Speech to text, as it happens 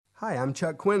Hi, I'm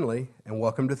Chuck Quinley, and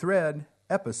welcome to Thread,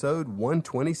 episode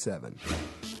 127.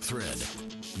 Thread,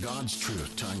 God's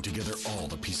truth tying together all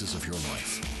the pieces of your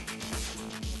life.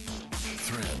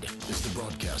 Thread is the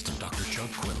broadcast of Dr. Chuck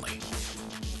Quinley.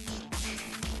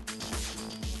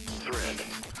 Thread.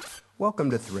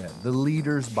 Welcome to Thread, the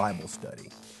Leader's Bible Study.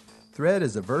 Thread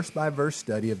is a verse-by-verse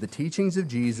study of the teachings of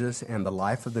Jesus and the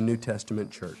life of the New Testament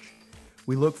church.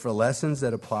 We look for lessons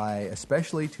that apply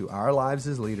especially to our lives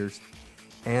as leaders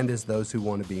and as those who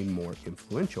want to be more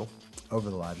influential over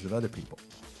the lives of other people.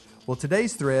 Well,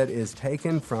 today's thread is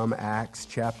taken from Acts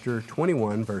chapter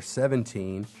 21, verse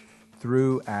 17,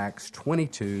 through Acts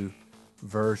 22,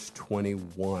 verse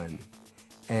 21.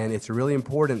 And it's a really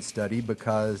important study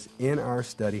because in our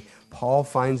study, Paul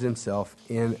finds himself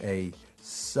in a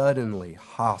suddenly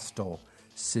hostile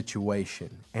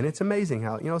situation. And it's amazing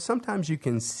how, sometimes you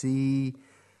can see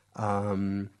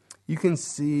a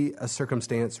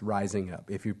circumstance rising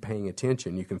up. If you're paying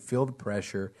attention, you can feel the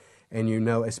pressure, and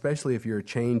especially if you're a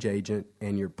change agent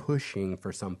and you're pushing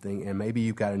for something, and maybe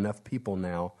you've got enough people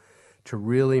now to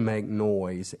really make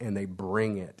noise, and they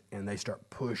bring it, and they start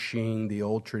pushing the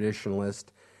old traditionalist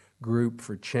group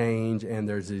for change, and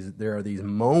there are these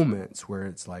moments where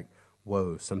it's like,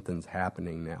 whoa, something's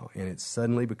happening now, and it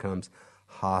suddenly becomes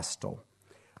hostile.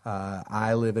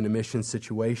 I live in a mission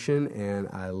situation, and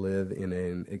I live in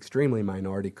an extremely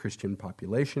minority Christian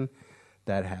population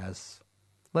that has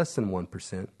less than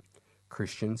 1%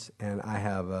 Christians. And I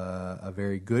have a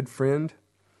very good friend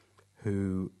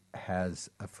who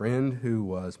has a friend who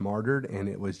was martyred, and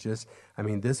it was this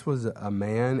was a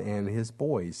man and his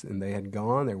boys, and they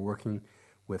were working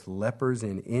with lepers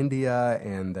in India,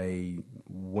 and they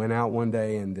went out one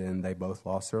day, and then they both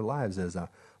lost their lives as a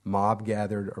mob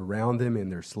gathered around them in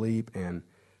their sleep and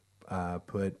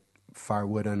put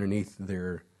firewood underneath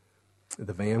the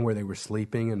van where they were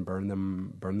sleeping and burned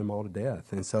them all to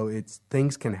death. And so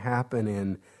things can happen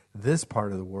in this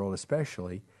part of the world,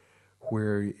 especially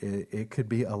where it could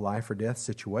be a life or death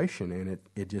situation, and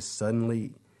it just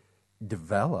suddenly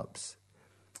develops.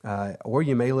 Or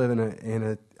you may live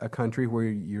in a country where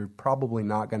you're probably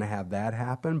not going to have that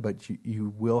happen, but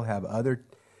you will have other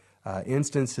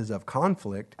instances of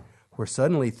conflict where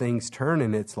suddenly things turn,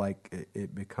 and it's like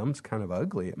it becomes kind of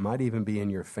ugly. It might even be in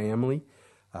your family.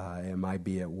 It might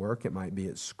be at work. It might be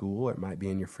at school. It might be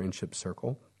in your friendship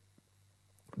circle.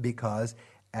 Because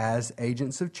as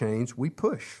agents of change, we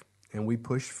push, and we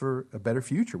push for a better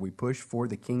future. We push for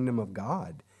the kingdom of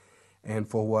God and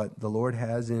for what the Lord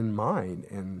has in mind.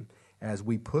 And as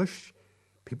we push,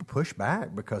 people push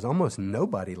back because almost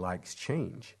nobody likes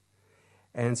change.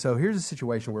 And so here's a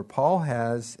situation where Paul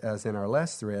has, as in our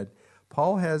last thread,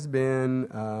 Paul has been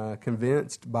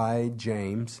convinced by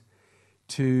James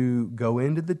to go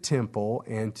into the temple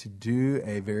and to do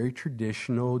a very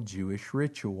traditional Jewish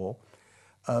ritual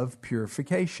of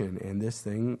purification. And this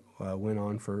thing went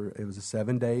on it was a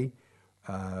 7-day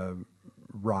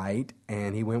rite,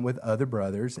 and he went with other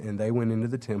brothers, and they went into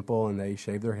the temple, and they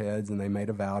shaved their heads, and they made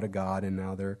a vow to God, and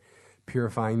now they're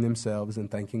purifying themselves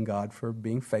and thanking God for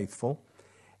being faithful.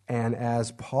 And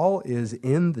as Paul is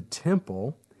in the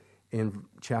temple, in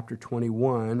chapter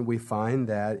 21, we find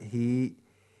that he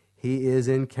is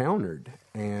encountered,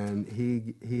 and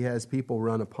he has people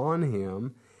run upon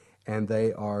him, and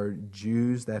they are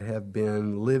Jews that have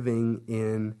been living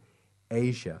in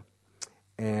Asia.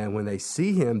 And when they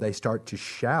see him, they start to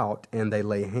shout, and they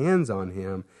lay hands on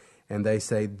him, and they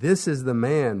say, "This is the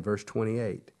man," verse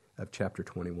 28 of chapter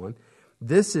 21,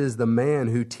 "This is the man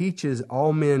who teaches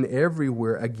all men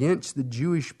everywhere against the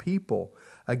Jewish people,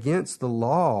 against the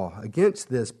law, against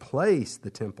this place," the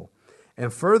temple.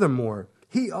 "And furthermore,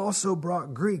 he also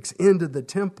brought Greeks into the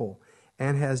temple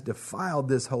and has defiled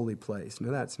this holy place."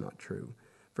 Now that's not true.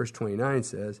 Verse 29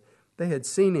 says, "They had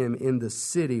seen him in the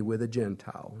city with a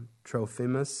Gentile.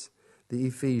 Trophimus, the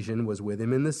Ephesian, was with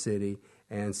him in the city,"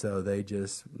 and so they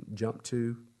just jumped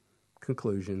to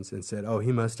conclusions and said, "Oh,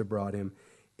 he must have brought him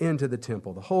into the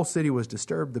temple." The whole city was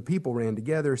disturbed. The people ran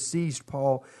together, seized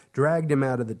Paul, dragged him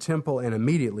out of the temple, and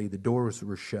immediately the doors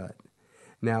were shut.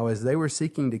 Now, as they were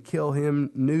seeking to kill him,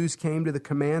 news came to the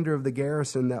commander of the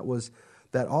garrison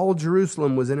that all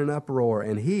Jerusalem was in an uproar,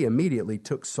 and he immediately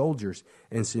took soldiers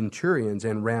and centurions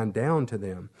and ran down to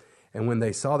them. And when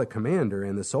they saw the commander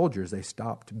and the soldiers, they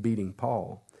stopped beating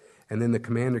Paul. And then the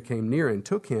commander came near and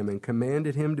took him and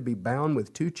commanded him to be bound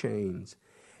with 2 chains.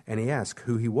 And he asked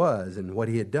who he was and what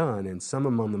he had done. And some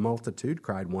among the multitude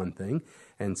cried one thing,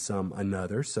 and some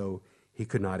another. So he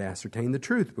could not ascertain the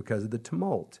truth because of the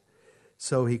tumult.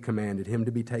 So he commanded him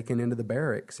to be taken into the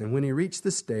barracks. And when he reached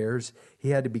the stairs, he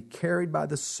had to be carried by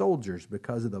the soldiers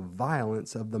because of the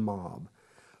violence of the mob.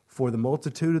 For the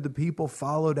multitude of the people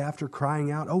followed after, crying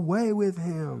out, "Away with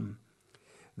him!"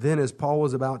 Then as Paul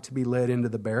was about to be led into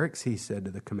the barracks, he said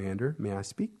to the commander, "May I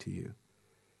speak to you?"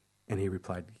 And he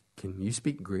replied, "Can you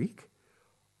speak Greek?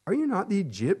 Are you not the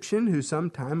Egyptian who some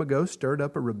time ago stirred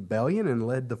up a rebellion and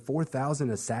led the 4,000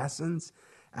 assassins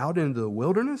out into the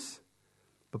wilderness?"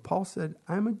 But Paul said,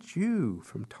 "I am a Jew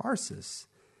from Tarsus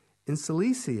in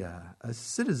Cilicia, a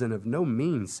citizen of no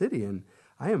mean city, and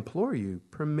I implore you,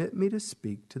 permit me to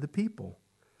speak to the people."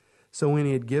 So when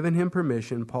he had given him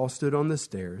permission, Paul stood on the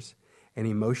stairs, and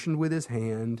he motioned with his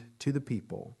hand to the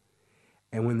people.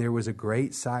 And when there was a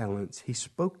great silence, he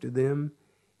spoke to them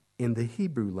in the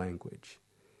Hebrew language,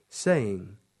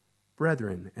 saying,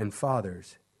 "Brethren and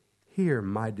fathers, hear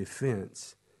my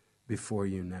defense before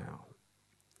you now."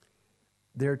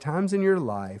 There are times in your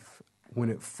life when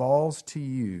it falls to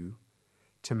you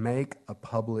to make a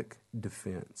public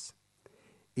defense.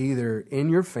 Either in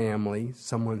your family,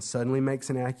 someone suddenly makes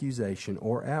an accusation,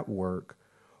 or at work,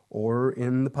 or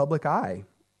in the public eye,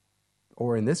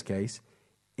 or in this case,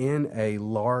 in a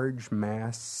large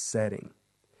mass setting.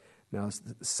 Now,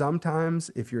 sometimes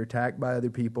if you're attacked by other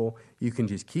people, you can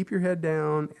just keep your head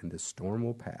down and the storm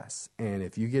will pass. And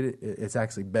if you get it, it's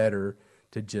actually better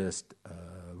to just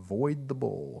avoid the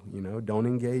bull, don't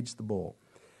engage the bull.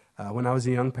 When I was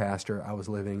a young pastor, I was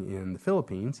living in the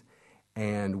Philippines,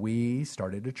 and we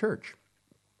started a church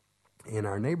in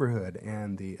our neighborhood.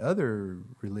 And the other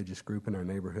religious group in our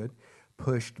neighborhood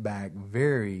pushed back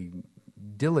very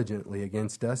diligently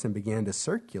against us and began to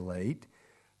circulate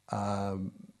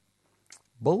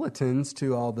bulletins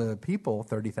to all the people,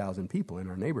 30,000 people in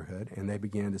our neighborhood, and they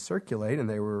began to circulate, and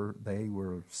they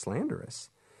were slanderous,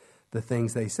 the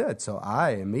things they said. So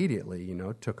I immediately,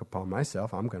 took upon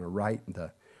myself, I'm going to write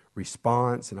the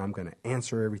response, and I'm going to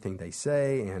answer everything they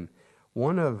say. And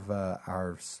one of there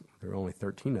were only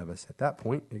 13 of us at that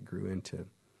point. It grew into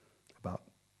about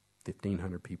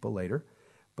 1,500 people later.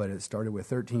 But it started with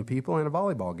 13 people in a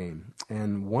volleyball game.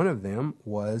 And one of them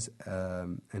was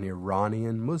an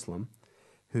Iranian Muslim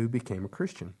who became a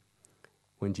Christian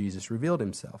when Jesus revealed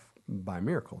himself by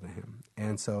miracle to him.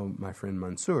 And so my friend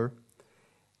Mansour,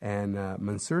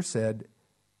 Mansour said,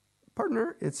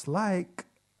 "Partner, it's like,"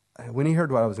 when he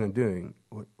heard what I was going to do,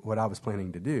 what I was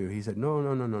planning to do, he said,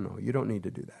 no, you don't need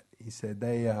to do that. He said,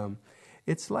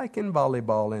 it's like in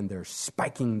volleyball, and they're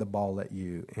spiking the ball at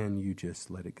you, and you just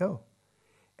let it go.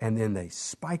 And then they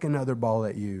spike another ball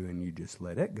at you, and you just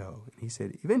let it go. And he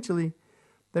said, eventually,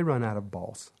 they run out of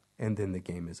balls, and then the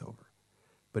game is over.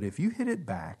 But if you hit it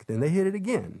back, then they hit it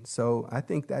again. So I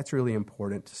think that's really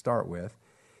important to start with,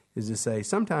 is to say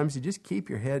sometimes you just keep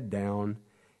your head down,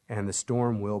 and the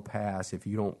storm will pass if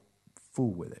you don't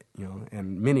fool with it,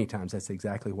 and many times that's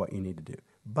exactly what you need to do.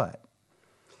 But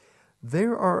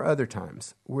there are other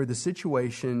times where the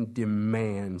situation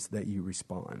demands that you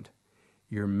respond.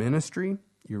 Your ministry,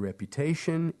 your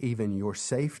reputation, even your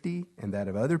safety and that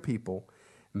of other people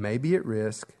may be at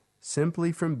risk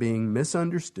simply from being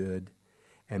misunderstood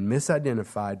and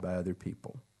misidentified by other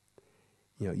people.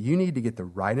 You need to get the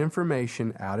right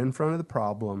information out in front of the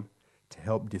problem to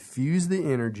help diffuse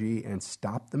the energy and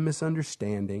stop the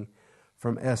misunderstanding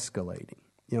from escalating.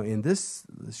 In this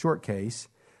short case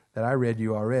that I read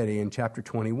you already in chapter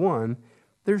 21,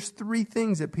 there's 3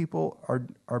 things that people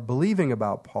are believing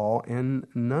about Paul, and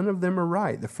none of them are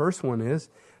right. The first one is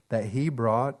that he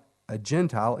brought a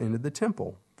Gentile into the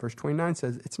temple. Verse 29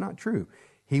 says it's not true.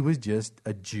 He was just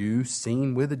a Jew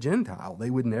seen with a Gentile. They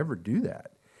would never do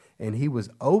that. And he was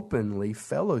openly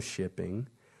fellowshipping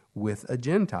with a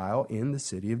Gentile in the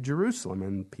city of Jerusalem,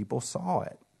 and people saw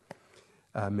it.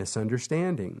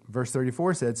 Misunderstanding. Verse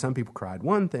 34 said some people cried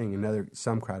one thing,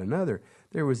 some cried another.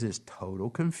 There was this total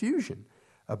confusion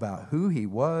about who he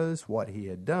was, what he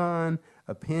had done.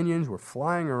 Opinions were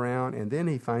flying around, and then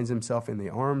he finds himself in the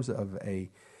arms of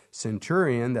a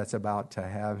centurion that's about to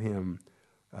have him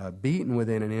beaten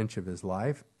within an inch of his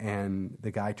life, and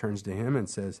the guy turns to him and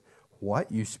says,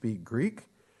 "What, you speak Greek?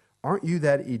 Aren't you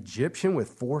that Egyptian with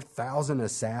 4,000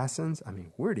 assassins?" I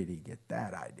mean, where did he get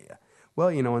that idea? Well,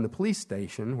 in the police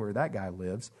station where that guy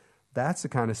lives, that's the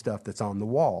kind of stuff that's on the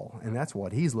wall, and that's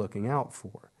what he's looking out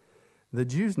for. The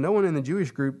Jews, no one in the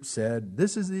Jewish group said,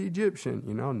 "This is the Egyptian."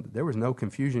 There was no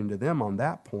confusion to them on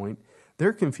that point.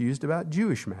 They're confused about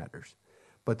Jewish matters.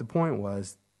 But the point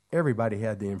was, everybody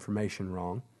had the information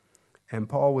wrong, and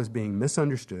Paul was being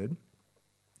misunderstood.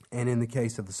 And in the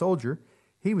case of the soldier,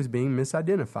 he was being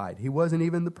misidentified. He wasn't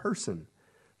even the person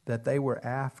that they were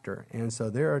after. And so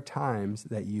there are times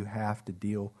that you have to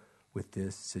deal with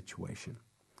this situation.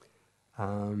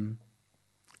 And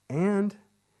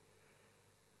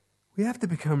we have to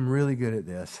become really good at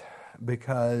this.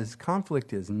 because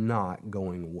conflict is not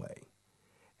going away.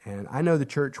 And I know the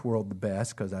church world the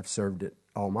best because I've served it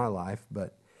all my life,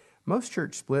 but most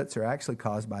church splits are actually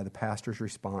caused by the pastor's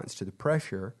response to the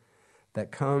pressure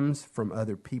that comes from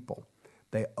other people.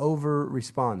 They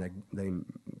over-respond. They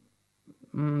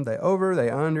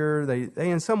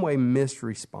in some way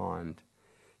misrespond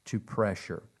to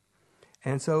pressure.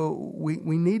 And so we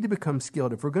need to become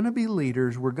skilled. If we're going to be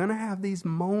leaders, we're going to have these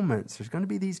moments. There's going to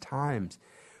be these times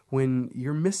when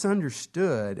you're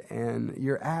misunderstood and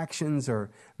your actions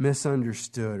are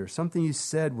misunderstood or something you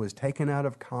said was taken out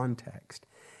of context.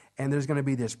 And there's going to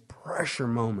be this pressure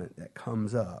moment that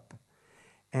comes up.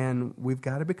 And we've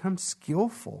got to become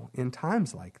skillful in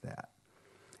times like that.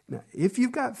 Now, if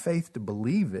you've got faith to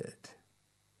believe it,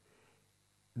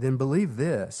 then believe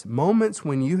this. Moments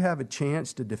when you have a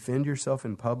chance to defend yourself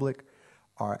in public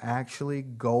are actually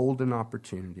golden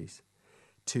opportunities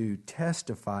to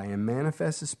testify and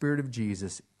manifest the Spirit of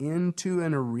Jesus into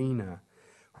an arena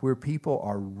where people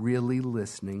are really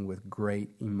listening with great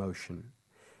emotion.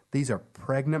 These are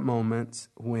pregnant moments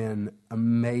when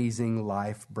amazing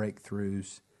life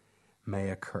breakthroughs may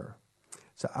occur.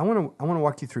 So I want to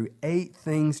walk you through 8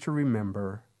 things to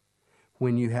remember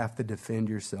when you have to defend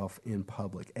yourself in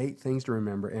public. 8 things to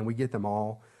remember, and we get them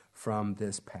all from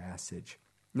this passage.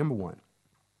 Number 1,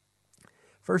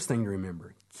 first thing to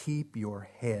remember, keep your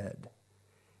head.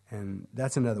 And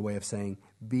that's another way of saying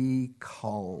be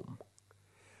calm.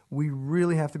 We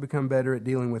really have to become better at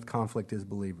dealing with conflict as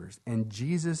believers. And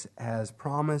Jesus has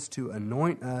promised to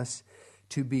anoint us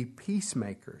to be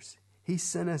peacemakers. He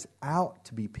sent us out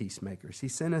to be peacemakers. He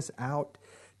sent us out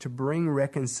to bring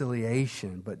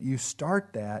reconciliation. But you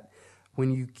start that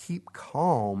when you keep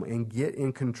calm and get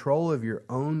in control of your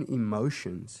own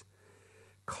emotions.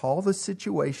 Call the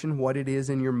situation what it is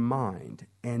in your mind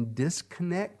and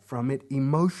disconnect from it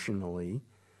emotionally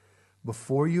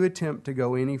before you attempt to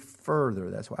go any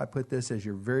further. That's why I put this as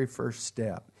your very first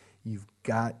step. You've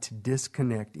got to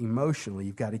disconnect emotionally.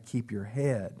 You've got to keep your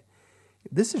head.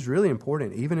 This is really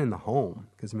important, even in the home,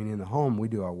 because, in the home, we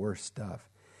do our worst stuff.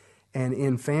 And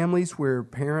in families where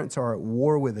parents are at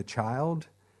war with a child,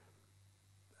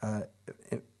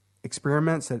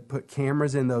 experiments that put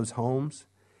cameras in those homes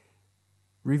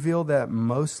reveal that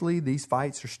mostly these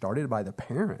fights are started by the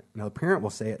parent. Now, the parent will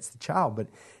say it's the child, but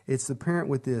it's the parent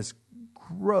with this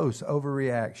gross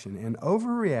overreaction. And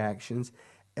overreactions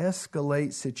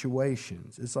escalate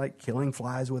situations. It's like killing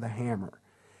flies with a hammer.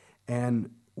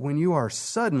 And when you are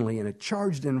suddenly in a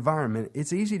charged environment,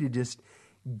 it's easy to just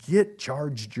get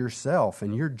charged yourself,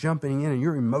 and you're jumping in and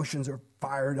your emotions are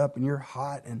fired up and you're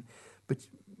hot. But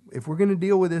if we're going to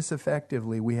deal with this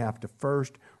effectively, we have to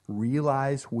first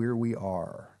realize where we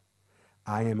are.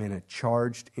 I am in a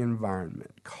charged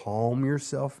environment. Calm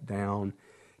yourself down.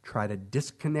 Try to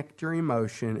disconnect your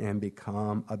emotion and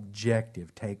become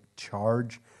objective. Take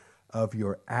charge of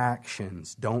your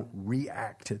actions. Don't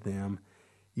react to them.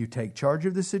 You take charge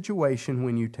of the situation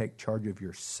when you take charge of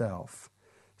yourself.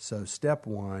 So step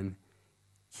 1,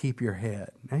 keep your head.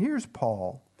 Now here's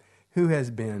Paul, who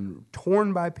has been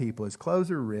torn by people. His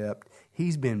clothes are ripped.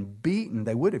 He's been beaten.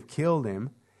 They would have killed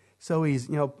him. So he's,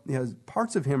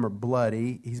 parts of him are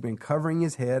bloody. He's been covering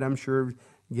his head, I'm sure,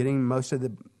 getting most of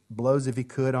the blows if he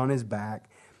could on his back.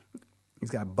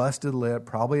 He's got a busted lip,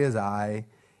 probably his eye.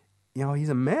 He's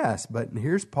a mess. But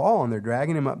here's Paul, and they're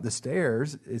dragging him up the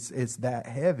stairs. It's that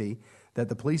heavy that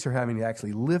the police are having to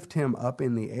actually lift him up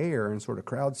in the air and sort of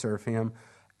crowd surf him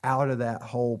out of that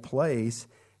whole place.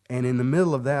 And in the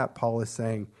middle of that, Paul is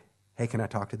saying, hey, can I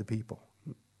talk to the people?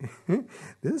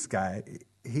 This guy,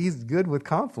 he's good with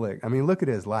conflict. Look at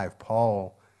his life.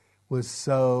 Paul was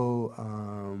so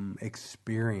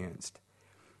experienced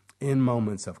in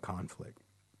moments of conflict.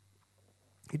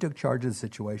 He took charge of the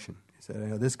situation. He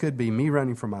said, this could be me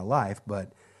running for my life,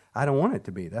 but I don't want it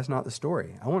to be. That's not the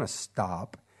story. I want to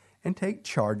stop and take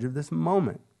charge of this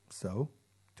moment. So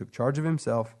he took charge of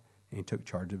himself, and he took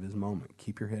charge of his moment.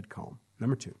 Keep your head calm.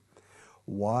 Number 2,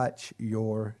 watch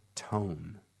your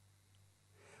tone.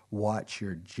 Watch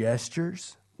your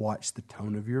gestures. Watch the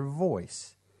tone of your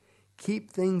voice.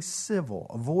 Keep things civil.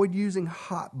 Avoid using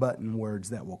hot button words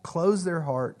that will close their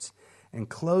hearts and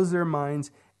close their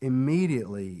minds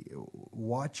immediately.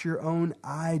 Watch your own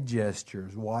eye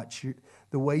gestures. Watch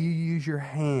the way you use your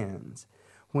hands.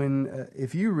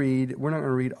 If you read, we're not going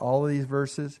to read all of these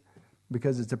verses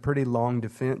because it's a pretty long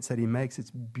defense that he makes.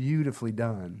 It's beautifully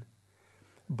done.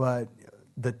 But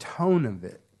the tone of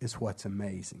it is what's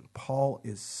amazing. Paul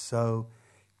is so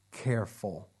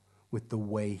careful with the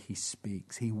way he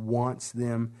speaks. He wants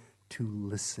them to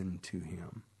listen to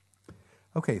him.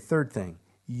 Okay, third thing,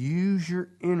 use your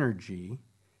energy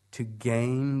to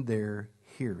gain their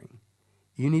hearing.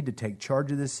 You need to take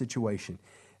charge of this situation.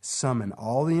 Summon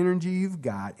all the energy you've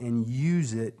got and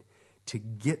use it to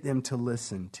get them to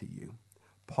listen to you.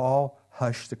 Paul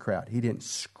hushed the crowd. He didn't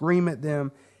scream at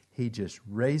them. He just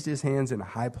raised his hands in a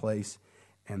high place,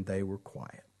 and they were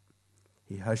quiet.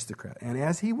 He hushed the crowd. And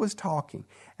as he was talking,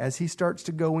 as he starts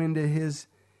to go into his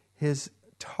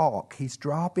talk, he's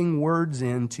dropping words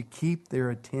in to keep their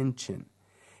attention.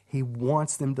 He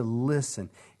wants them to listen.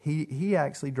 He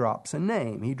actually drops a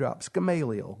name. He drops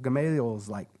Gamaliel. Gamaliel is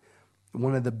like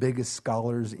one of the biggest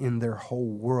scholars in their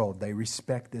whole world. They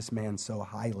respect this man so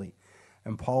highly.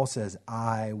 And Paul says,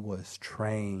 I was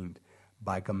trained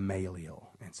by Gamaliel.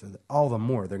 And so all the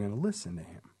more they're going to listen to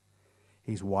him.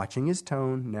 He's watching his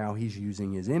tone. Now he's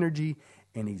using his energy,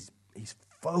 and he's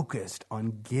focused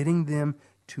on getting them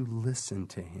to listen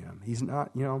to him. He's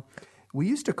not, we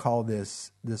used to call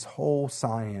this whole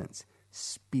science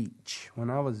speech. When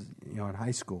I was, in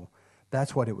high school,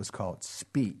 that's what it was called,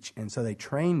 speech. And so they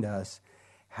trained us,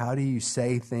 how do you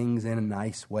say things in a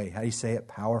nice way? How do you say it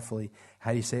powerfully?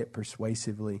 How do you say it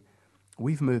persuasively?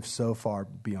 We've moved so far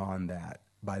beyond that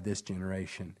by this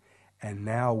generation. And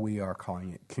now we are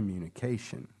calling it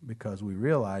communication, because we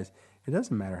realize it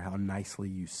doesn't matter how nicely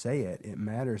you say it. It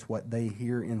matters what they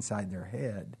hear inside their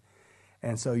head.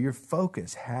 And so your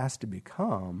focus has to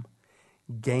become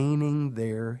gaining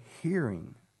their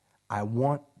hearing. I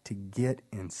want to get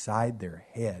inside their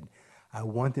head. I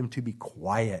want them to be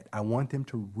quiet. I want them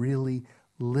to really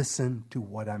listen to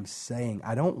what I'm saying.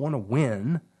 I don't want to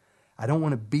win. I don't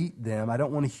want to beat them. I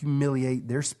don't want to humiliate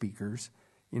their speakers.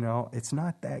 It's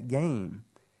not that game.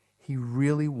 He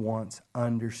really wants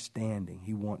understanding.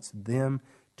 He wants them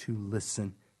to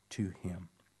listen to him.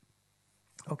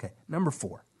 Okay, number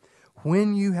 4.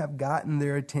 When you have gotten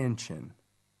their attention,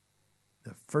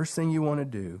 the first thing you want to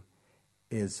do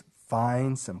is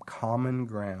find some common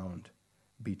ground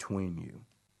between you.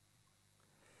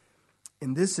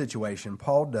 In this situation,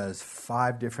 Paul does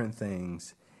 5 different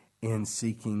things in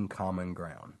seeking common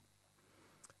ground.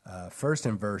 First,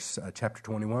 in chapter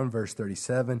 21, verse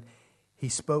 37, he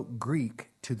spoke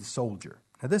Greek to the soldier.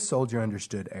 Now, this soldier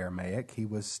understood Aramaic. He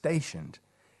was stationed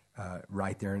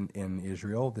right there in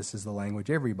Israel. This is the language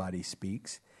everybody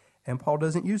speaks, and Paul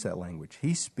doesn't use that language.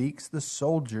 He speaks the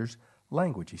soldier's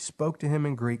language. He spoke to him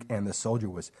in Greek, and the soldier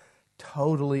was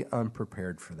totally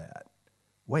unprepared for that.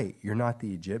 Wait, you're not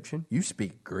the Egyptian? You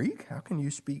speak Greek? How can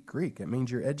you speak Greek? It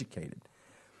means you're educated.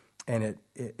 And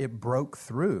it broke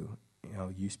through.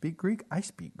 You speak Greek, I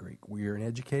speak Greek. We're an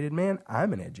educated man,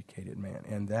 I'm an educated man.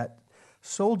 And that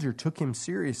soldier took him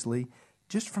seriously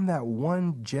just from that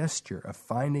one gesture of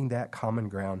finding that common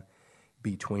ground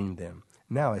between them.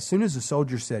 Now, as soon as the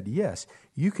soldier said, yes,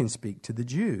 you can speak to the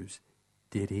Jews,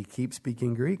 did he keep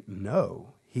speaking Greek?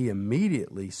 No. He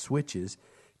immediately switches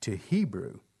to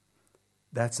Hebrew.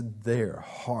 That's their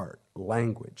heart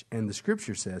language. And the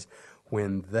scripture says,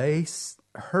 when they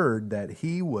heard that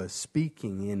he was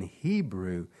speaking in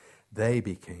Hebrew, they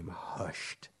became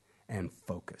hushed and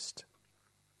focused.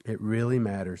 It really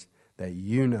matters that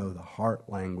you know the heart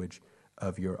language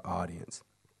of your audience.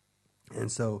 And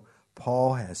so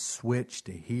Paul has switched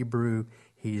to Hebrew.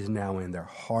 He's now in their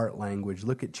heart language.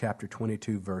 Look at chapter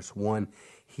 22, verse 1.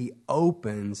 He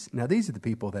opens. Now, these are the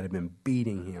people that have been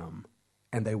beating him,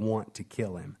 and they want to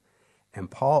kill him. And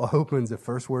Paul opens the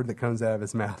first word that comes out of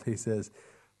his mouth. He says,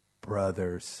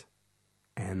 brothers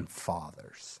and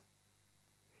fathers.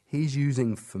 He's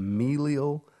using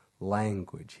familial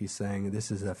language. He's saying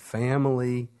this is a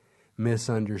family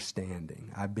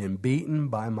misunderstanding. I've been beaten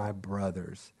by my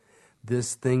brothers.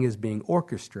 This thing is being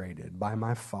orchestrated by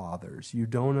my fathers. You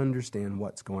don't understand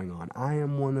what's going on. I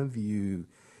am one of you.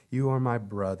 You are my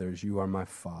brothers. You are my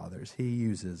fathers. He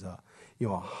uses a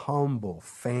humble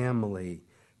family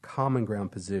common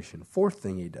ground position. Fourth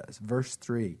thing he does, verse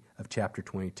 3 of chapter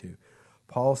 22.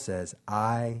 Paul says,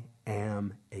 I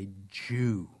am a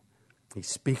Jew. He's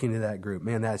speaking to that group.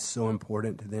 Man, that's so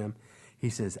important to them. He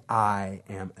says, I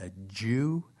am a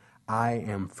Jew. I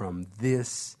am from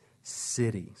this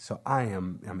city. So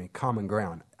common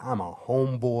ground. I'm a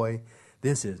homeboy.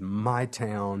 This is my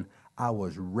town. I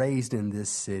was raised in this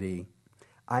city.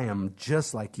 I am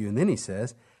just like you. And then he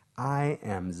says, I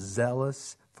am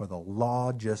zealous for the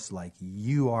law just like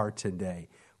you are today.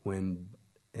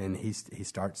 And he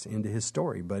starts into his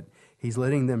story, but he's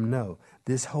letting them know,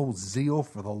 this whole zeal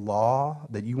for the law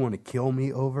that you want to kill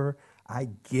me over, I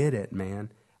get it,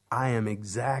 man. I am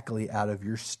exactly out of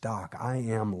your stock. I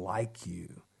am like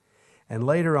you. And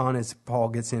later on, as Paul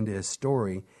gets into his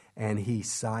story, and he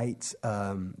cites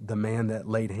the man that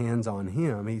laid hands on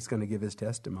him, he's going to give his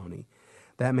testimony.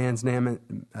 That man's name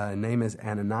is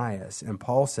Ananias. And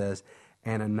Paul says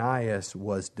Ananias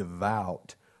was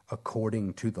devout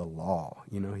according to the law.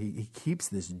 You know, he keeps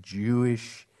this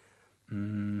Jewish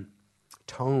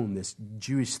tone, this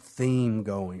Jewish theme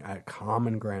going at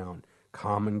common ground.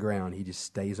 He just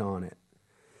stays on it.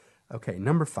 Okay,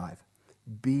 number 5,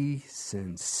 be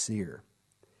sincere.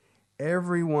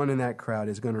 Everyone in that crowd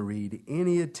is going to read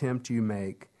any attempt you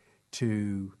make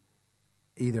to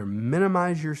either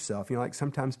minimize yourself. You know, like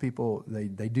sometimes people,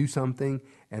 they do something,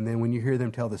 and then when you hear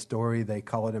them tell the story, they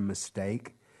call it a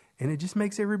mistake. And it just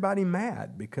makes everybody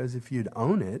mad, because if you'd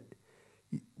own it,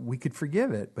 we could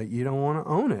forgive it, but you don't want to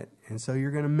own it. And so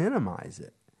you're going to minimize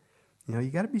it. You know,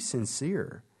 you got to be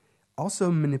sincere.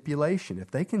 Also, manipulation.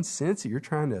 If they can sense that you're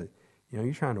trying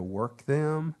to work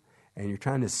them and you're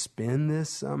trying to spin this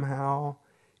somehow.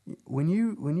 When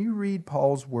you read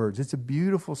Paul's words, it's a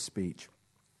beautiful speech.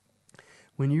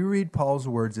 When you read Paul's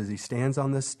words as he stands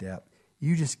on the step,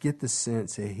 you just get the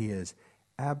sense that he is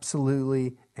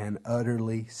absolutely and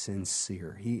utterly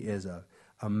sincere. He is a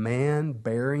man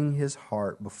bearing his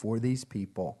heart before these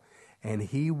people, and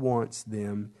he wants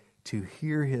them to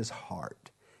hear his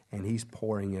heart, and he's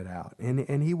pouring it out.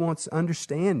 And he wants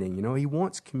understanding. You know, he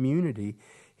wants community.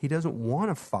 He doesn't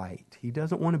want to fight. He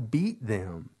doesn't want to beat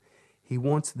them. He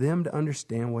wants them to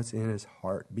understand what's in his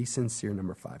heart. Be sincere,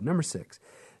 number 5. Number 6,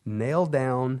 nail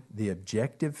down the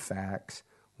objective facts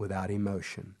without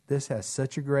emotion. This has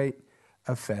such a great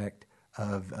effect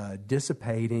of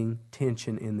dissipating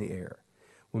tension in the air.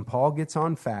 When Paul gets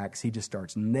on facts, he just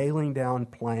starts nailing down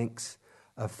planks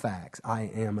of facts.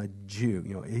 I am a Jew.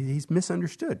 You know, he's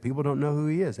misunderstood. People don't know who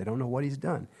he is. They don't know what he's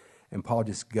done. And Paul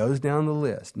just goes down the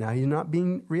list. Now, he's not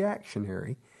being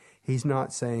reactionary. He's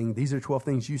not saying, these are 12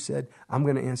 things you said. I'm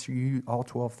going to answer you all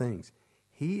 12 things.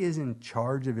 He is in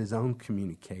charge of his own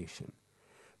communication.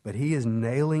 But he is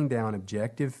nailing down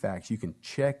objective facts. You can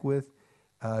check with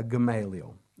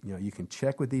Gamaliel. You know, you can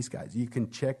check with these guys. You can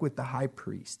check with the high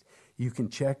priest. You can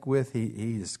check with, he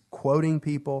is quoting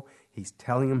people. He's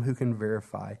telling them who can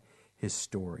verify his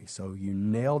story. So you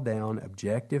nail down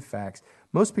objective facts.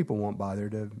 Most people won't bother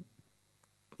to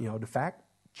fact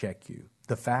check you.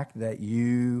 The fact that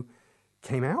you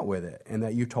came out with it and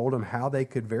that you told them how they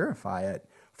could verify it,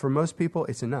 for most people,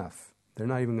 it's enough. They're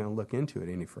not even going to look into it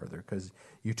any further because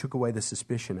you took away the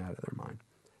suspicion out of their mind.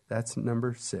 That's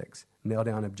number 6. Nail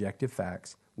down objective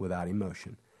facts without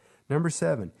emotion. Number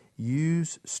 7,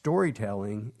 use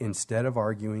storytelling instead of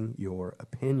arguing your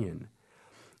opinion.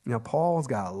 Now, Paul's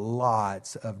got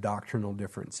lots of doctrinal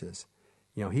differences.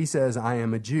 You know, he says, I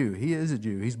am a Jew. He is a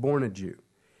Jew. He's born a Jew.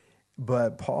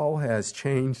 But Paul has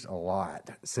changed a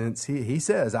lot since he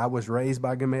says, I was raised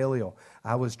by Gamaliel.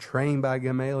 I was trained by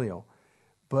Gamaliel.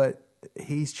 But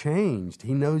he's changed.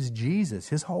 He knows Jesus.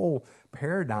 His whole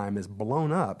paradigm is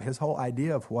blown up. His whole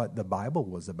idea of what the Bible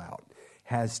was about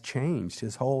has changed.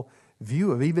 His whole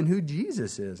view of even who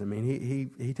Jesus is. I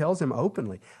mean, he tells him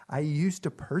openly, I used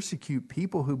to persecute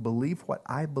people who believe what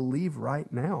I believe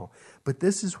right now, but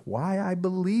this is why I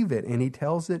believe it. And he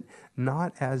tells it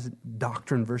not as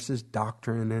doctrine versus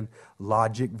doctrine and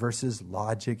logic versus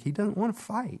logic. He doesn't want to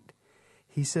fight.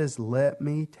 He says, let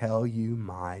me tell you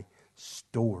my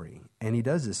story. And he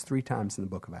does this 3 times in the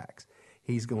book of Acts.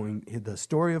 The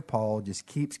story of Paul just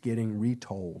keeps getting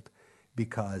retold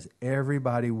because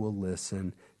everybody will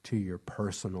listen to your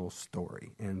personal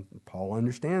story. And Paul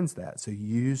understands that. So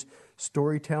use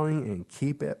storytelling and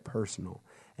keep it personal.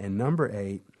 And number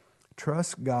 8,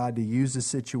 trust God to use the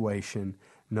situation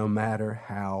no matter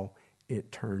how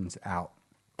it turns out.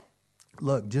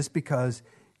 Look, just because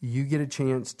you get a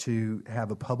chance to have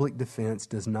a public defense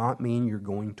does not mean you're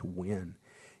going to win.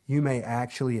 You may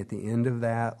actually, at the end of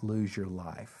that, lose your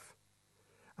life.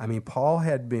 I mean, Paul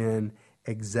had been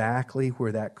exactly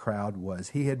where that crowd was.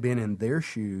 He had been in their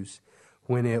shoes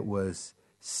when it was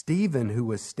Stephen who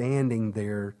was standing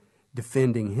there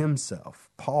defending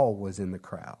himself. Paul was in the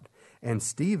crowd, and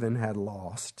Stephen had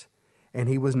lost, and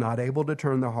he was not able to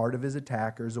turn the heart of his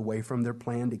attackers away from their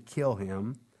plan to kill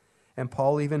him. And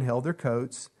Paul even held their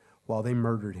coats while they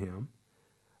murdered him.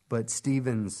 But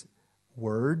Stephen's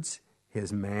words,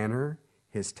 his manner,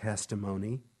 his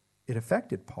testimony, it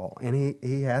affected Paul, and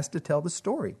he has to tell the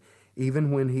story.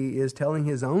 Even when he is telling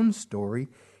his own story,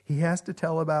 he has to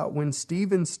tell about when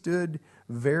Stephen stood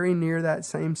very near that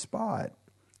same spot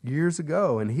years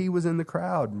ago, and he was in the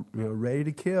crowd, ready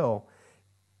to kill.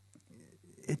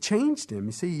 It changed him.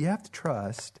 You see, you have to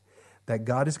trust that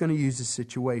God is going to use the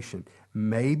situation.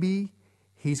 Maybe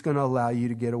he's going to allow you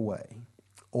to get away.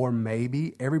 Or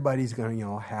maybe everybody's going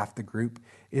to, half the group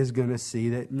is going to see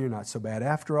that you're not so bad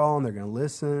after all, and they're going to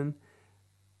listen.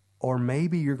 Or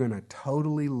maybe you're going to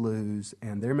totally lose,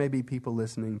 and there may be people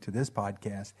listening to this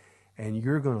podcast, and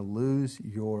you're going to lose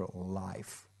your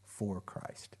life for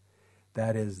Christ.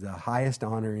 That is the highest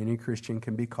honor any Christian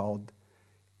can be called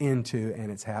into,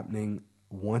 and it's happening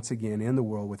once again in the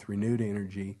world with renewed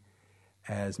energy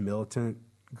as militant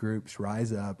groups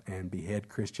rise up and behead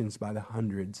Christians by the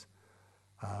hundreds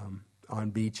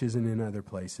on beaches and in other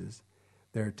places.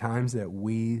 There are times that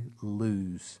we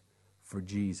lose for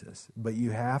Jesus, but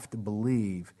you have to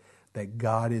believe that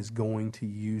God is going to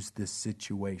use this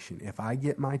situation. If I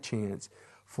get my chance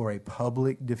for a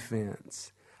public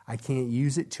defense, I can't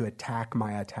use it to attack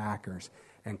my attackers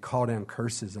and call down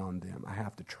curses on them. I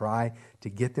have to try to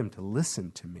get them to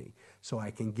listen to me so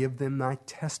I can give them my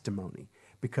testimony,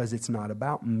 because it's not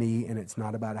about me and it's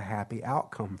not about a happy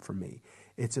outcome for me.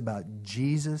 It's about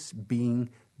Jesus being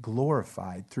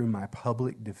glorified through my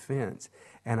public defense.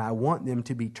 And I want them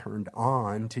to be turned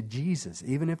on to Jesus,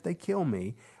 even if they kill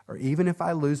me, or even if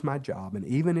I lose my job, and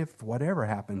even if whatever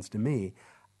happens to me.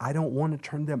 I don't want to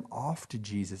turn them off to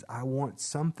Jesus. I want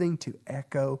something to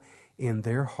echo in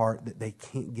their heart that they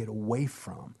can't get away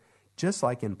from. Just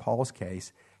like in Paul's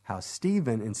case, how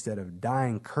Stephen, instead of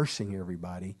dying cursing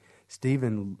everybody,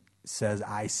 Stephen says,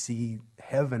 I see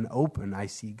heaven open, I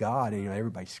see God, and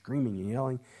everybody's screaming and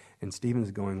yelling, and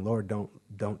Stephen's going, Lord,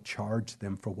 don't charge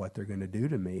them for what they're going to do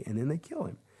to me, and then they kill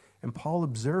him. And Paul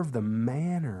observed the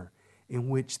manner in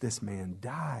which this man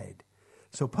died.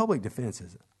 So public defense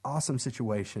is an awesome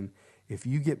situation. If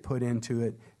you get put into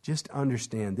it, just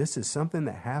understand this is something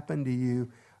that happened to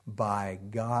you by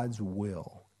God's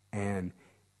will, and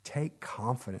take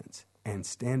confidence and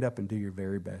stand up and do your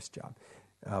very best job.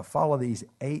 Follow these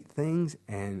 8 things,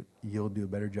 and you'll do a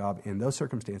better job in those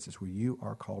circumstances where you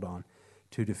are called on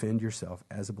to defend yourself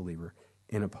as a believer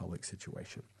in a public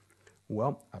situation.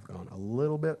 Well, I've gone a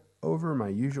little bit over my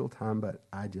usual time, but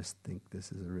I just think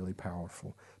this is a really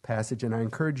powerful passage, and I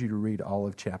encourage you to read all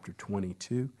of chapter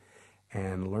 22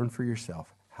 and learn for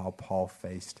yourself how Paul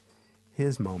faced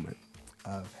his moment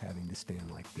of having to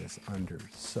stand like this under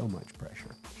so much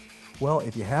pressure. Well,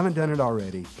 if you haven't done it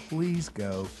already, please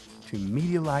go to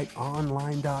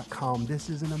MediaLightOnline.com. This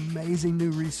is an amazing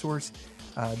new resource.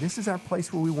 This is our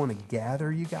place where we want to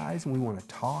gather you guys and we want to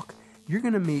talk. You're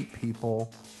going to meet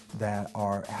people that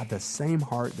have the same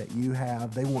heart that you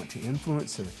have. They want to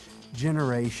influence a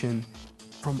generation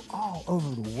from all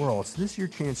over the world. So this is your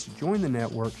chance to join the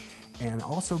network, and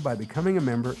also by becoming a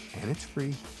member, and it's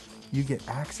free, you get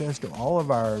access to all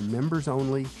of our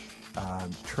members-only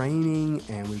training,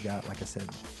 and we've got, like I said,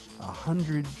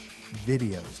 100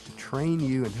 videos to train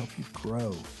you and help you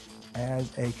grow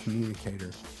as a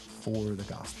communicator for the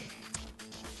gospel.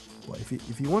 Well,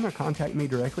 if you want to contact me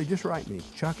directly, just write me,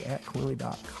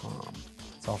 chuck@quinley.com.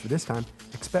 That's all for this time.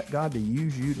 Expect God to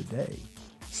use you today.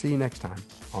 See you next time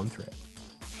on Thread.